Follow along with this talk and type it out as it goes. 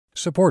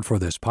Support for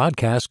this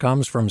podcast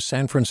comes from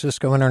San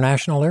Francisco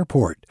International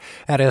Airport.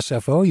 At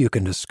SFO, you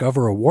can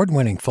discover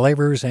award-winning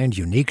flavors and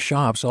unique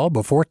shops all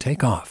before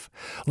takeoff.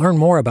 Learn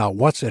more about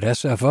what's at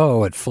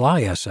SFO at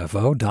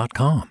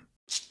flysfo.com.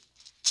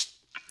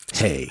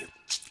 Hey,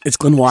 it's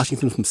Glenn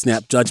Washington from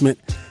Snap Judgment.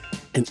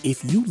 And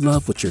if you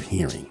love what you're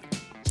hearing,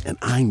 and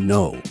I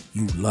know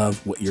you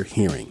love what you're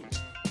hearing,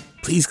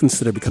 please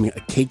consider becoming a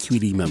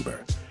KQED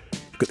member.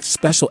 Get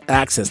special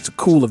access to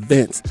cool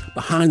events,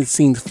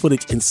 behind-the-scenes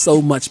footage, and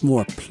so much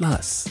more.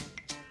 Plus,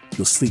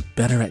 you'll sleep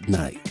better at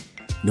night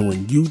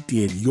knowing you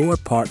did your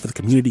part for the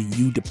community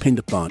you depend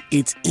upon.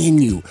 It's in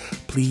you.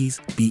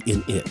 Please be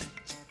in it.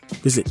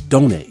 Visit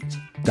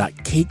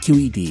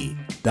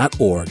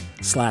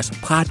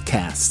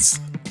donate.kqed.org/podcasts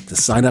to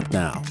sign up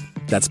now.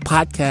 That's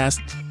podcast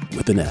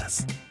with an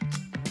S.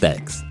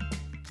 Thanks.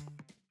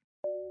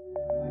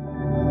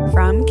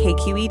 From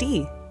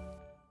KQED.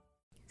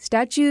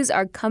 Statues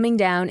are coming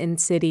down in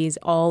cities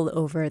all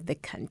over the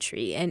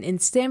country. And in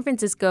San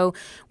Francisco,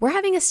 we're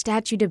having a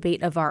statue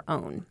debate of our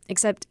own.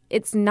 Except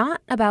it's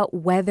not about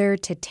whether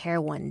to tear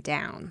one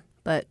down,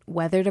 but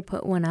whether to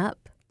put one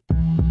up.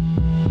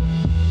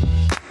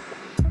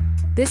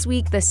 This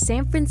week, the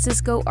San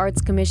Francisco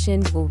Arts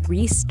Commission will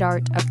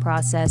restart a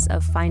process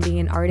of finding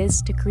an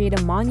artist to create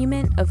a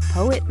monument of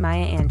poet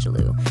Maya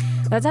Angelou.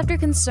 That's after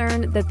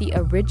concern that the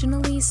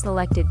originally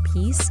selected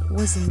piece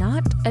was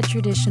not a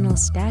traditional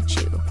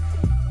statue.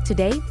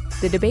 Today,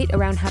 the debate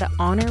around how to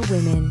honor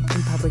women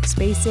in public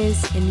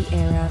spaces in the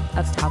era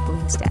of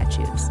toppling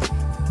statues.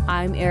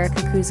 I'm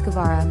Erica Cruz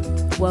Guevara.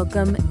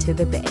 Welcome to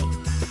the Bay.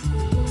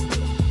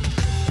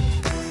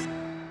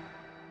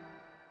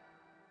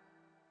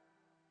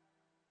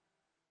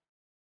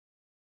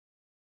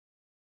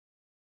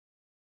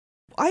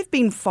 I've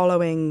been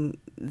following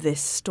this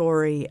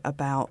story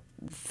about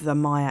the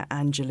Maya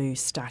Angelou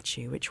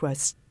statue, which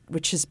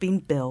has been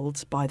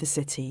billed by the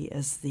city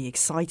as the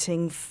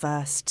exciting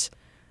first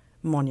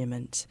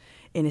monument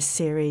in a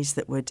series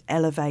that would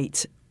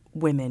elevate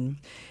women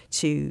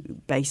to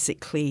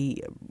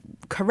basically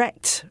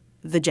correct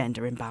the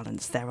gender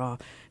imbalance. There are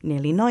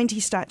nearly 90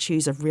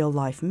 statues of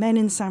real-life men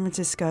in San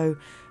Francisco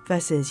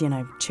versus,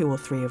 2 or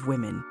 3 of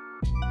women.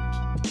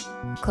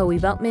 Chloe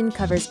Veltman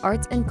covers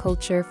arts and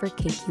culture for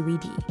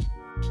KQED.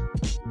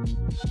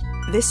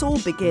 This all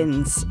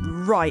begins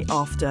right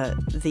after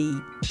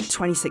the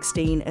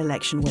 2016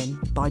 election win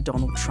by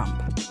Donald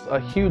Trump. A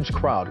huge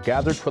crowd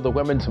gathered for the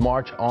Women's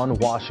March on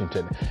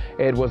Washington.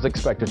 It was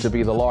expected to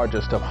be the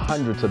largest of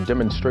hundreds of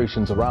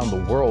demonstrations around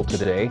the world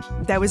today.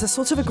 There was a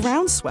sort of a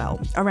groundswell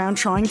around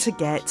trying to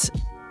get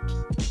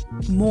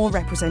more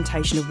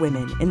representation of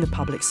women in the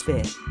public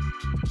sphere.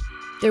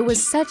 There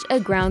was such a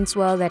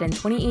groundswell that in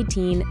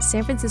 2018,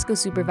 San Francisco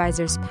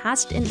supervisors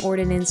passed an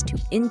ordinance to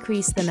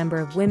increase the number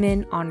of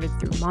women honored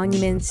through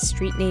monuments,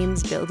 street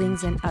names,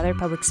 buildings, and other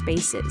public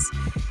spaces.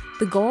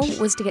 The goal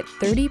was to get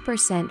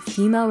 30%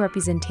 female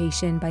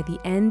representation by the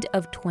end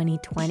of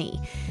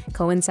 2020,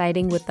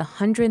 coinciding with the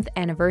 100th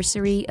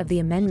anniversary of the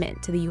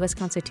amendment to the U.S.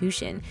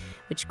 Constitution,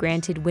 which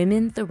granted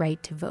women the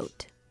right to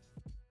vote.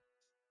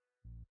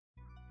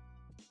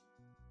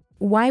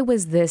 Why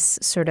was this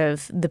sort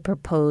of the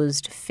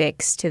proposed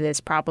fix to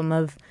this problem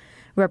of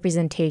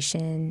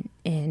representation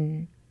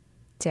in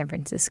San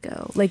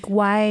Francisco? Like,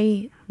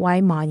 why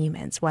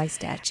monuments? Why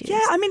statues?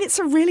 Yeah, it's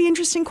a really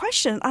interesting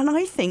question. And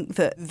I think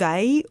that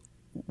they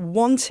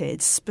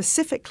wanted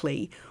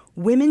specifically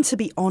women to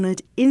be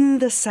honored in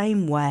the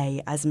same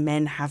way as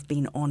men have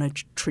been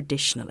honored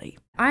traditionally.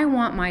 I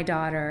want my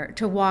daughter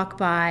to walk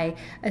by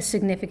a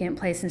significant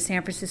place in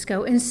San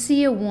Francisco and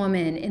see a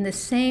woman in the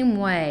same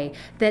way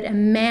that a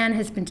man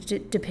has been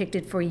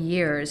depicted for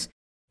years.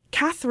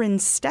 Catherine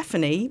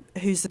Stephanie,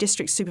 who's the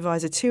district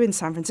supervisor too in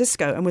San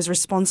Francisco and was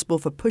responsible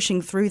for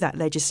pushing through that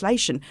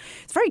legislation,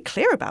 is very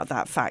clear about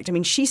that fact.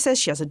 She says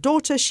she has a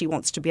daughter. She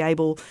wants to be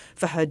able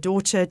for her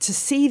daughter to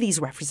see these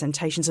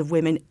representations of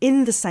women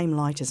in the same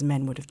light as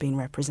men would have been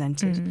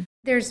represented. Mm-hmm.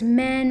 There's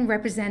men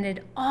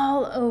represented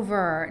all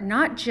over,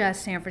 not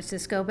just San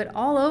Francisco, but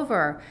all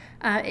over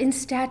in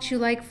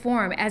statue-like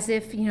form, as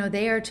if,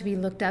 they are to be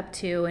looked up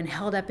to and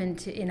held up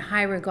in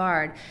high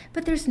regard.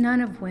 But there's none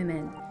of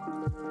women.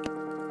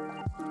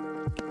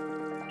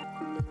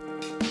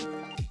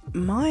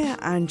 Maya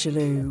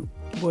Angelou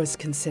was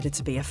considered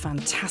to be a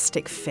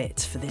fantastic fit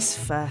for this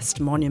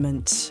first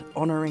monument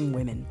honouring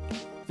women.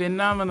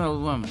 Phenomenal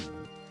woman.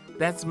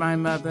 That's my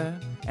mother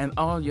and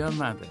all your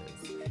mothers,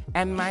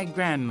 and my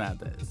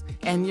grandmothers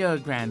and your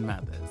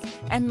grandmothers,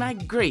 and my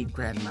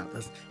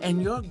great-grandmothers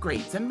and your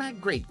greats and my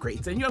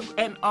great-greats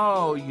and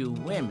all you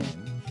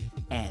women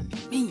and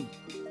me.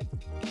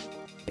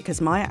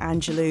 Because Maya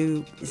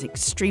Angelou is an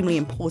extremely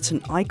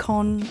important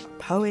icon, a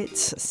poet,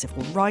 a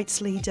civil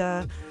rights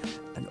leader,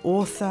 an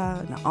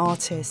author, an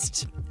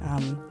artist,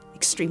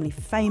 extremely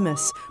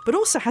famous, but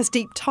also has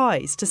deep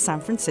ties to San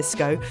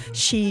Francisco.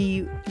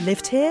 She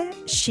lived here,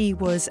 she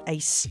was a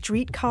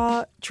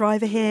streetcar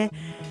driver here,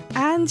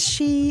 and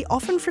she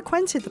often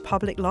frequented the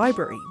public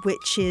library,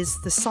 which is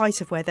the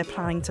site of where they're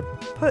planning to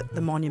put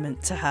the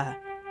monument to her.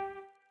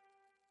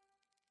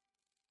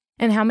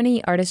 And how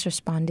many artists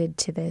responded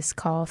to this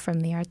call from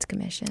the Arts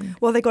Commission?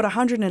 Well, they got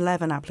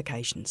 111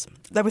 applications.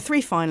 There were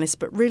 3 finalists,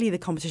 but really the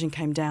competition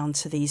came down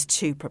to these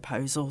 2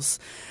 proposals.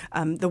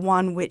 The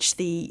one which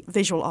the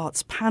Visual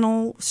Arts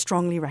panel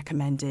strongly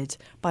recommended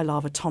by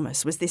Lava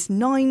Thomas was this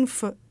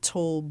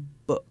 9-foot-tall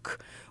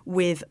book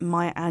with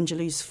Maya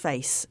Angelou's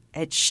face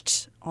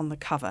etched on the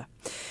cover.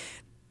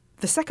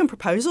 The second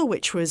proposal,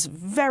 which was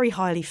very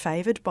highly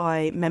favoured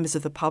by members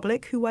of the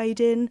public who weighed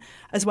in,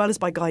 as well as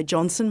by Guy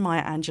Johnson,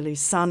 Maya Angelou's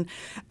son,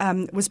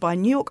 was by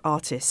New York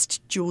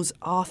artist Jules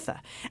Arthur.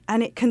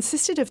 And it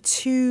consisted of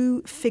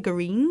 2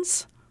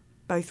 figurines,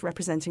 both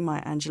representing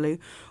Maya Angelou.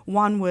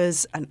 One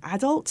was an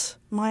adult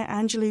Maya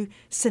Angelou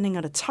sitting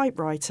at a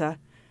typewriter.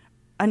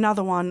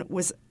 Another one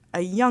was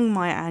a young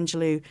Maya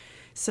Angelou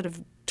sort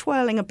of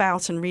twirling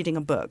about and reading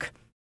a book.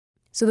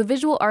 So the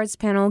Visual Arts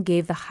panel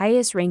gave the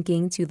highest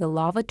ranking to the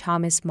Lava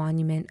Thomas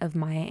monument of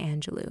Maya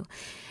Angelou.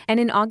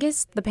 And in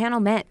August, the panel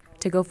met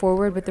to go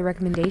forward with the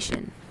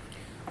recommendation.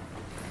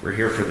 We're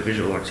here for the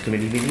Visual Arts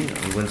Committee meeting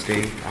on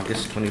Wednesday,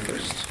 August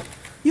 21st.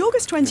 The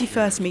August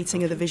 21st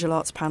meeting of the Visual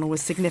Arts panel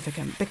was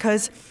significant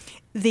because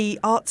the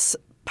Arts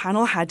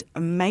panel had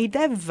made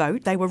their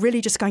vote. They were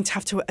really just going to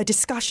have a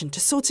discussion to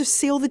sort of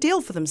seal the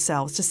deal for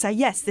themselves, to say,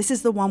 yes, this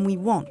is the one we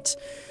want.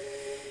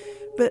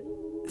 But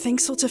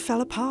things sort of fell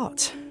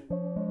apart.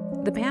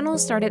 The panel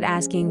started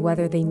asking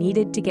whether they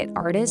needed to get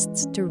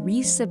artists to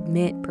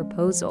resubmit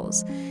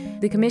proposals.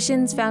 The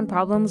commissions found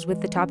problems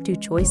with the top 2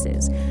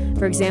 choices.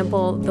 For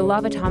example, the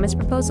Lava Thomas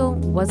proposal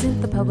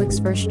wasn't the public's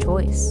first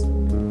choice.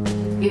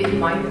 It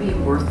might be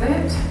worth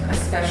it,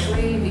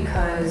 especially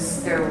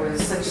because there was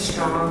such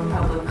strong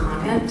public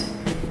comment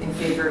in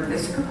favor of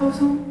this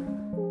proposal.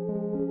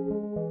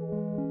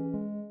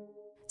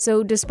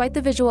 So despite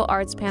the Visual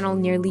Arts panel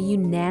nearly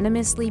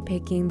unanimously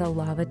picking the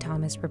Lava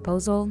Thomas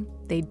proposal,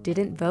 they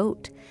didn't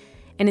vote.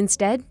 And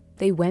instead,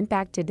 they went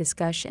back to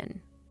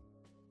discussion.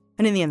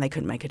 And in the end, they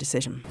couldn't make a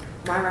decision.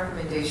 My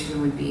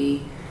recommendation would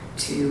be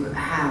to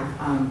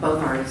have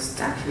both artists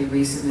actually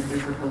resubmit their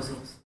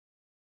proposals.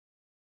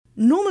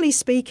 Normally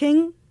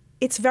speaking,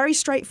 it's very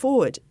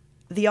straightforward.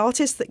 The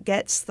artist that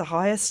gets the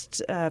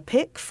highest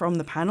pick from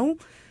the panel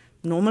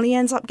normally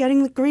ends up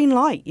getting the green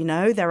light. You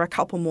know, there are a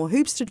couple more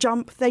hoops to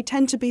jump. They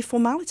tend to be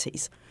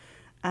formalities.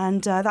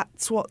 And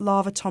that's what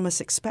Lava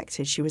Thomas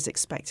expected. She was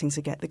expecting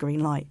to get the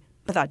green light.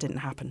 But that didn't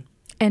happen.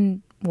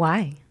 And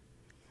why?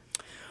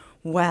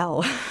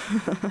 Well,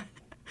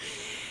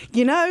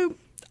 you know,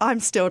 I'm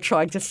still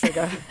trying to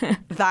figure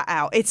that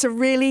out. It's a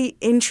really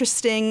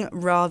interesting,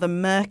 rather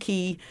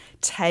murky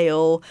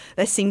tale.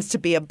 There seems to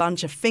be a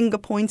bunch of finger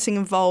pointing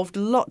involved,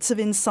 lots of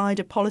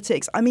insider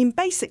politics. I mean,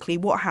 basically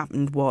what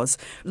happened was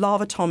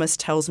Lava Thomas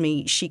tells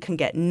me she can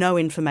get no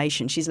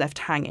information. She's left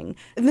hanging.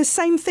 And the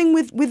same thing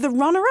with the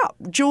runner-up,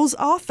 Jules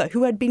Arthur,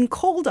 who had been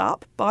called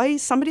up by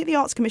somebody at the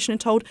Arts Commission and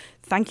told,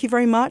 thank you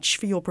very much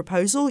for your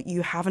proposal.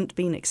 You haven't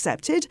been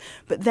accepted.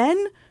 But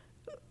then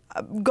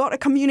got a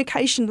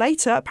communication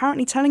later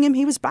apparently telling him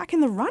he was back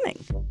in the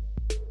running.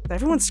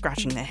 Everyone's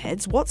scratching their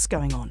heads. What's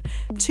going on?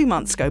 2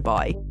 months go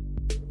by.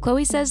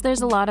 Chloe says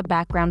there's a lot of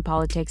background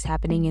politics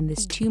happening in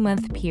this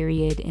 2-month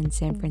period in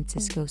San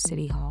Francisco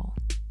City Hall.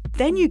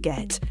 Then you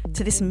get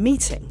to this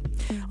meeting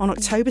on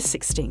October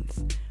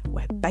 16th,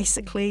 where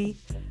basically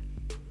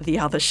the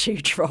other shoe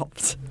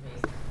dropped.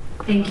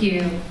 Thank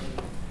you.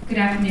 Good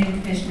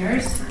afternoon,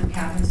 Commissioners. I'm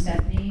Catherine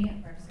Stepney.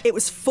 It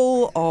was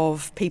full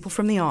of people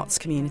from the arts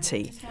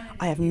community.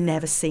 I have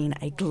never seen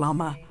a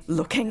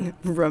glummer-looking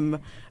room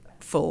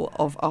full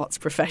of arts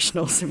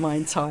professionals in my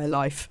entire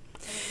life.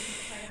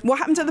 What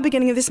happened at the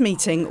beginning of this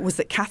meeting was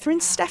that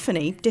Catherine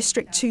Stepney,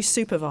 District 2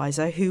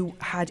 Supervisor, who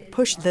had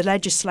pushed the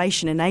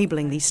legislation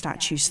enabling these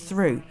statues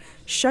through,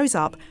 shows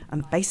up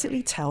and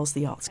basically tells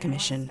the Arts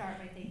Commission,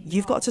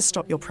 you've got to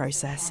stop your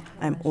process.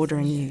 I'm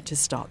ordering you to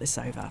start this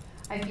over.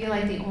 I feel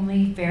like the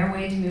only fair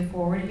way to move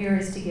forward here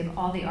is to give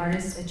all the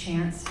artists a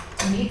chance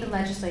to meet the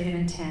legislative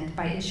intent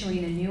by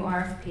issuing a new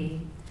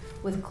RFP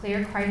with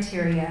clear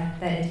criteria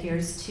that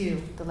adheres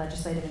to the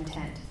legislative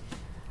intent.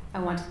 I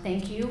want to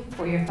thank you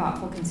for your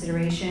thoughtful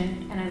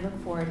consideration, and I look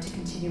forward to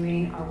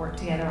continuing our work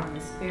together on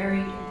this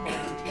very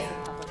important piece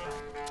of public art.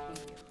 Thank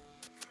you.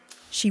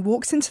 She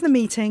walks into the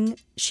meeting,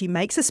 she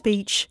makes a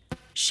speech,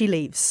 she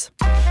leaves.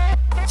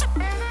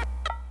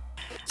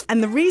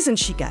 And the reason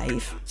she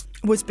gave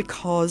was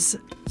because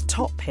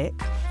top pick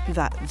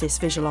that this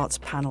visual arts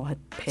panel had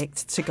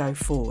picked to go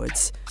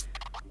forwards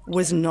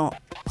was not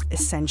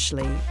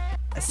essentially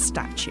a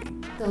statue.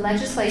 The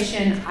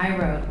legislation I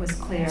wrote was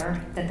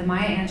clear that the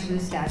Maya Angelou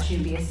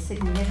statue be a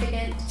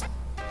significant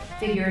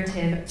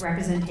figurative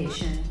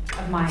representation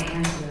of Maya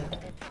Angelou.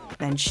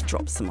 Then she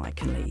drops the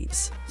mic and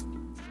leaves.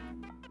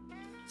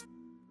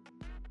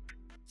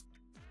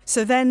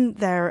 So then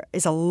there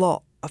is a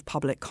lot of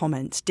public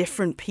comment,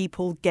 different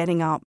people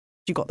getting up.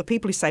 You've got the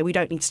people who say we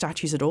don't need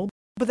statues at all.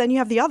 But then you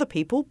have the other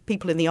people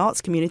in the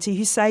arts community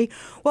who say,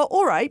 well,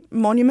 all right,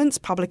 monuments,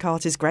 public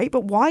art is great,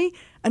 but why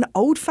an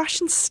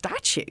old-fashioned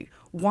statue?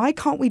 why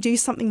can't we do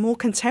something more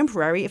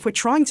contemporary? If we're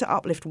trying to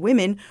uplift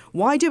women,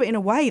 why do it in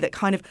a way that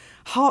kind of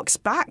harks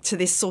back to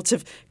this sort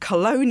of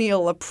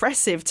colonial,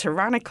 oppressive,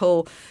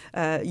 tyrannical,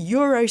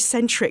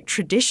 Eurocentric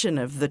tradition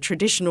of the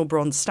traditional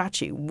bronze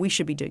statue? We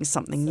should be doing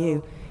something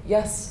new.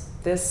 Yes,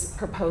 this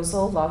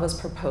proposal, Lava's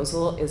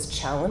proposal, is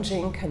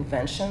challenging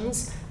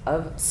conventions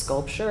of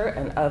sculpture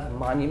and of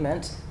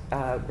monument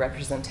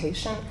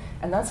representation,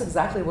 and that's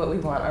exactly what we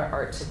want our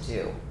art to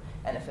do.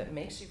 And if it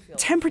makes you feel...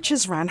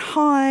 Temperatures ran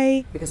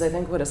high. Because I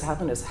think what has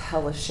happened is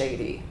hella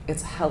shady.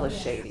 It's hella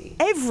shady.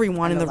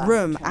 Everyone in the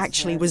room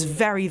actually was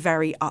very,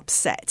 very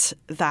upset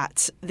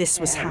that this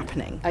was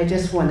happening. I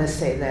just want to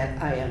say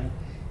that I am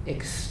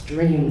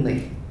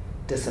extremely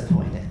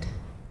disappointed.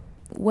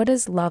 What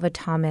does Lava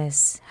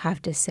Thomas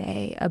have to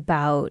say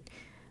about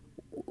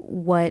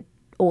what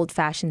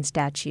old-fashioned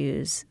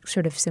statues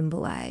sort of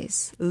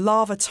symbolize?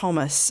 Lava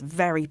Thomas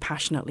very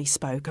passionately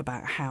spoke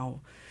about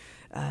how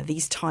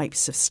these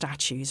types of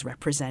statues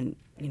represent,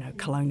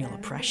 colonial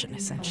oppression,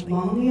 essentially.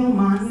 Colonial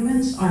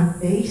monuments are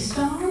based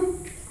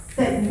on,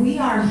 that we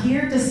are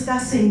here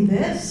discussing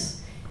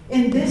this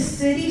in this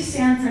city,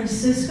 San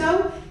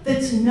Francisco,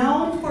 that's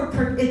known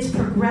for its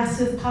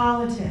progressive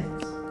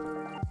politics.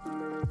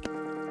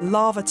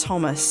 Lava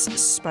Thomas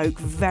spoke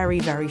very,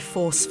 very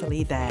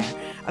forcefully there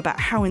about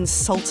how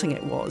insulting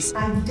it was.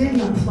 I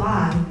didn't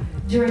apply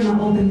during the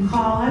open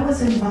call. I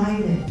was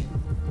invited,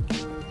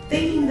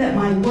 thinking that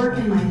my work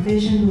and my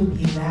vision would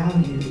be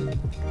valued.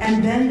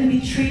 And then to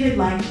be treated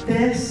like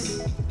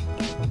this,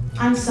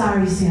 I'm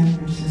sorry, San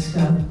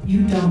Francisco,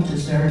 you don't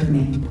deserve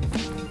me.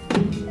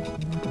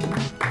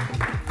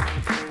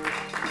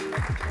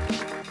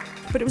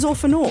 But it was all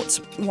for naught.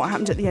 What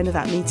happened at the end of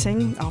that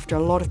meeting, after a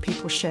lot of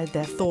people shared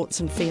their thoughts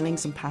and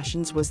feelings and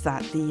passions, was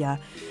that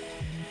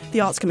the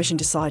Arts Commission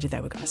decided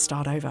they were going to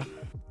start over.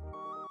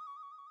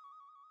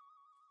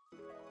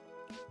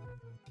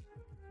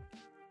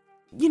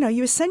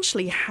 You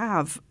essentially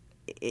have,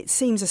 it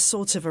seems, a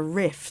sort of a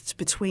rift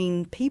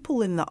between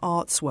people in the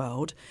arts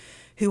world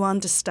who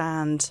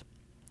understand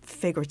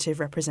figurative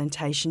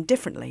representation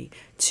differently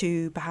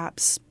to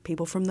perhaps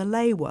people from the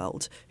lay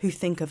world who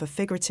think of a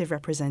figurative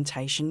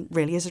representation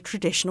really as a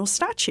traditional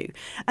statue.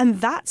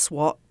 And that's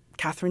what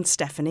Catherine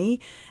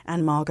Stephanie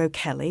and Margot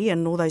Kelly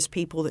and all those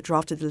people that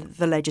drafted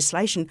the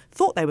legislation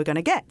thought they were going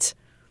to get.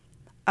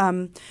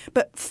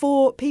 But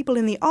for people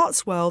in the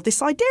arts world,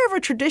 this idea of a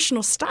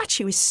traditional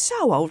statue is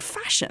so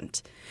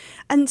old-fashioned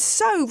and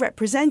so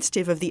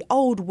representative of the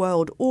old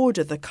world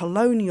order, the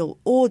colonial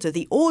order,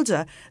 the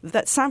order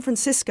that San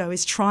Francisco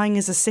is trying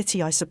as a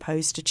city, I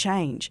suppose, to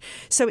change.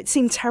 So it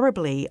seemed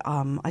terribly,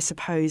 I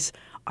suppose,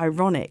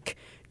 ironic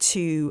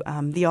to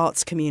the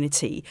arts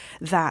community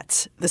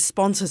that the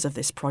sponsors of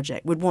this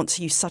project would want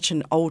to use such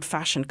an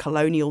old-fashioned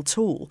colonial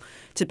tool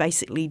to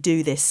basically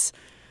do this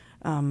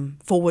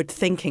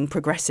forward-thinking,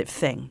 progressive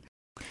thing.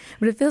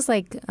 But it feels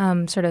like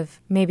sort of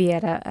maybe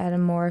at a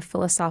more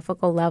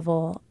philosophical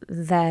level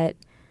that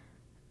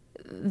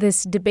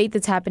this debate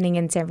that's happening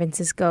in San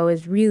Francisco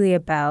is really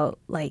about,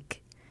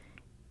 like,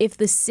 if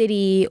the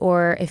city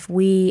or if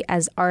we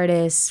as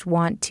artists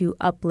want to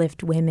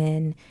uplift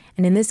women,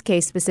 and in this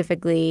case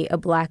specifically a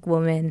Black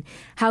woman,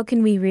 how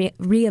can we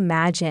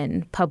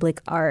reimagine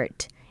public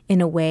art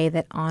in a way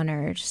that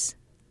honors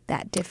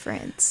that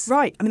difference?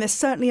 Right. I mean, there's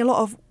certainly a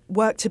lot of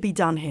work to be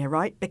done here,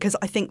 right? Because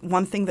I think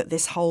one thing that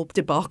this whole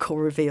debacle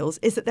reveals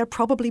is that there are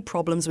probably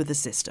problems with the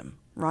system,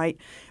 right?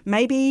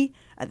 Maybe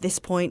at this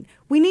point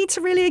we need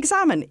to really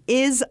examine,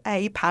 is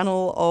a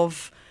panel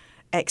of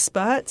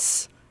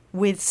experts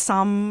with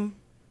some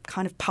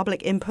kind of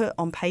public input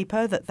on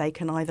paper that they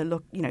can either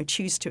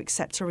choose to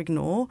accept or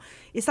ignore,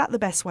 is that the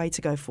best way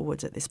to go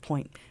forward at this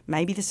point?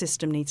 Maybe the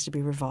system needs to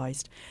be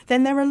revised.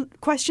 Then there are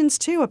questions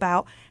too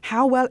about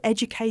how well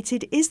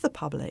educated is the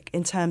public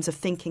in terms of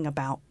thinking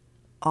about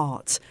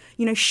art.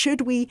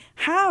 Should we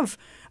have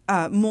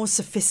more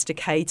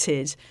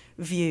sophisticated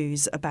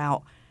views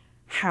about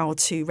how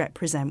to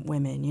represent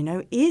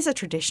women? Is a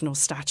traditional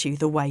statue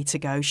the way to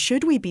go?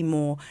 Should we be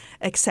more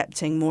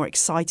accepting, more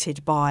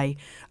excited by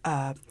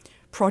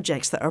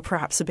projects that are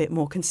perhaps a bit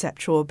more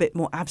conceptual, a bit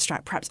more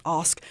abstract, perhaps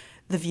ask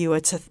the viewer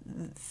to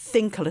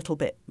think a little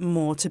bit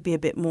more, to be a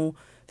bit more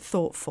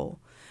thoughtful?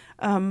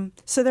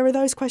 So there are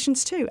those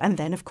questions too. And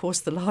then, of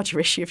course, the larger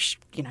issue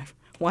of,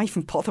 why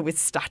even bother with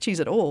statues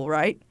at all,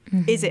 right?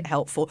 Mm-hmm. Is it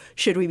helpful?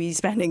 Should we be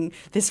spending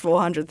this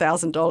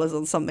 $400,000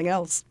 on something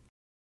else?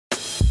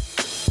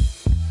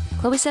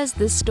 Chloe says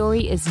this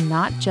story is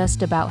not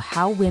just about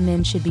how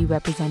women should be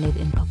represented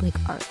in public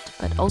art,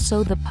 but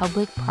also the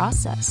public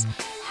process,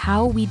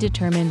 how we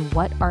determine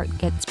what art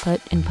gets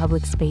put in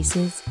public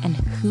spaces and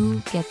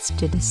who gets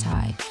to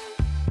decide.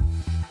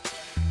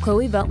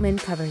 Chloe Veltman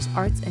covers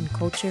arts and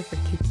culture for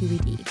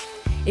KQED.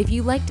 If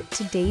you liked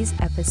today's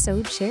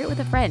episode, share it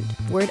with a friend.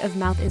 Word of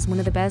mouth is one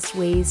of the best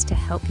ways to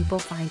help people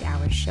find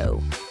our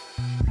show.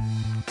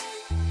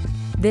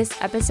 This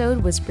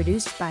episode was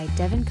produced by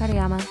Devin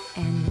Karayama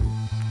and me.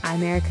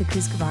 I'm Erica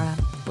Cruz Guevara.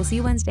 We'll see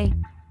you Wednesday.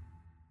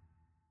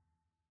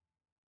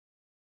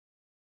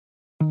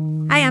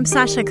 Hi, I'm I'm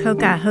Sasha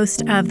Coca,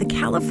 host of the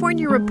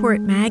California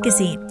Report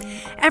magazine.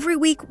 Every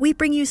week, we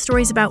bring you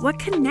stories about what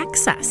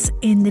connects us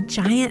in the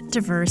giant,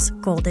 diverse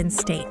Golden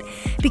State.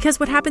 Because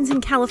what happens in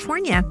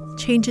California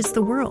changes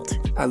the world.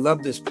 I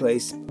love this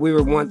place. We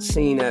were once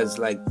seen as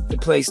like the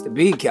place to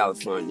be,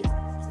 California.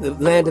 The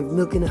land of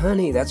milk and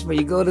honey. That's where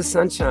you go to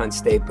Sunshine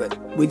State, but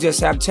we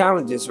just have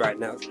challenges right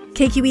now.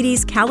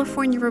 KQED's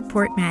California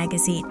Report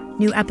magazine.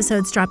 New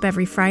episodes drop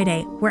every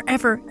Friday,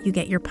 wherever you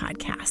get your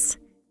podcasts.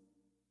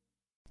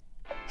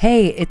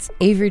 Hey, it's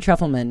Avery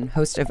Trufelman,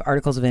 host of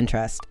Articles of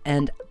Interest.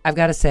 And I've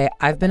got to say,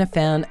 I've been a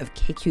fan of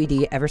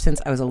KQED ever since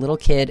I was a little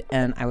kid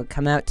and I would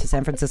come out to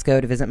San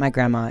Francisco to visit my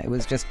grandma. It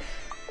was just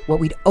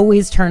what we'd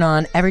always turn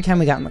on every time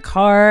we got in the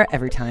car,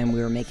 every time we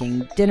were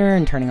making dinner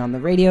and turning on the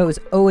radio. It was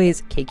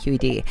always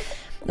KQED.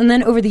 And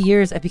then over the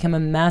years, I've become a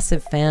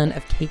massive fan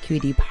of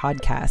KQED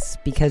podcasts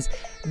because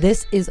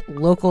this is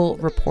local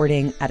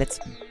reporting at its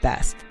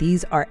best.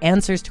 These are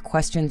answers to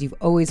questions you've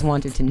always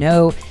wanted to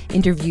know,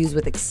 interviews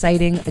with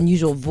exciting,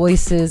 unusual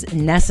voices,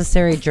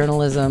 necessary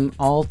journalism,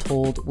 all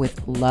told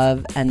with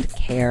love and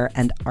care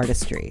and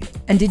artistry.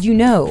 And did you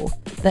know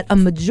that a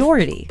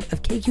majority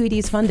of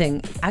KQED's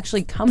funding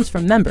actually comes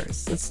from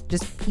members? It's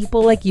just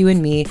people like you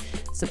and me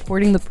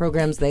supporting the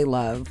programs they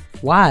love,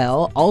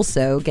 while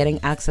also getting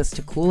access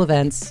to cool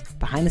events,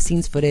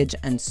 behind-the-scenes footage,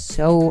 and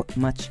so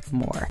much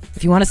more.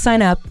 If you want to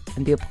sign up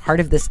and be a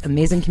part of this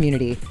amazing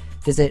community,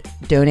 visit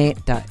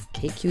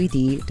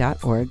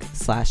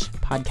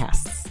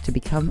donate.kqed.org/podcasts to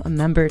become a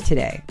member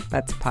today.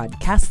 That's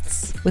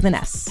podcasts with an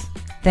S.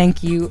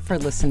 Thank you for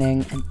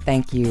listening, and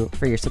thank you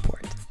for your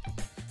support.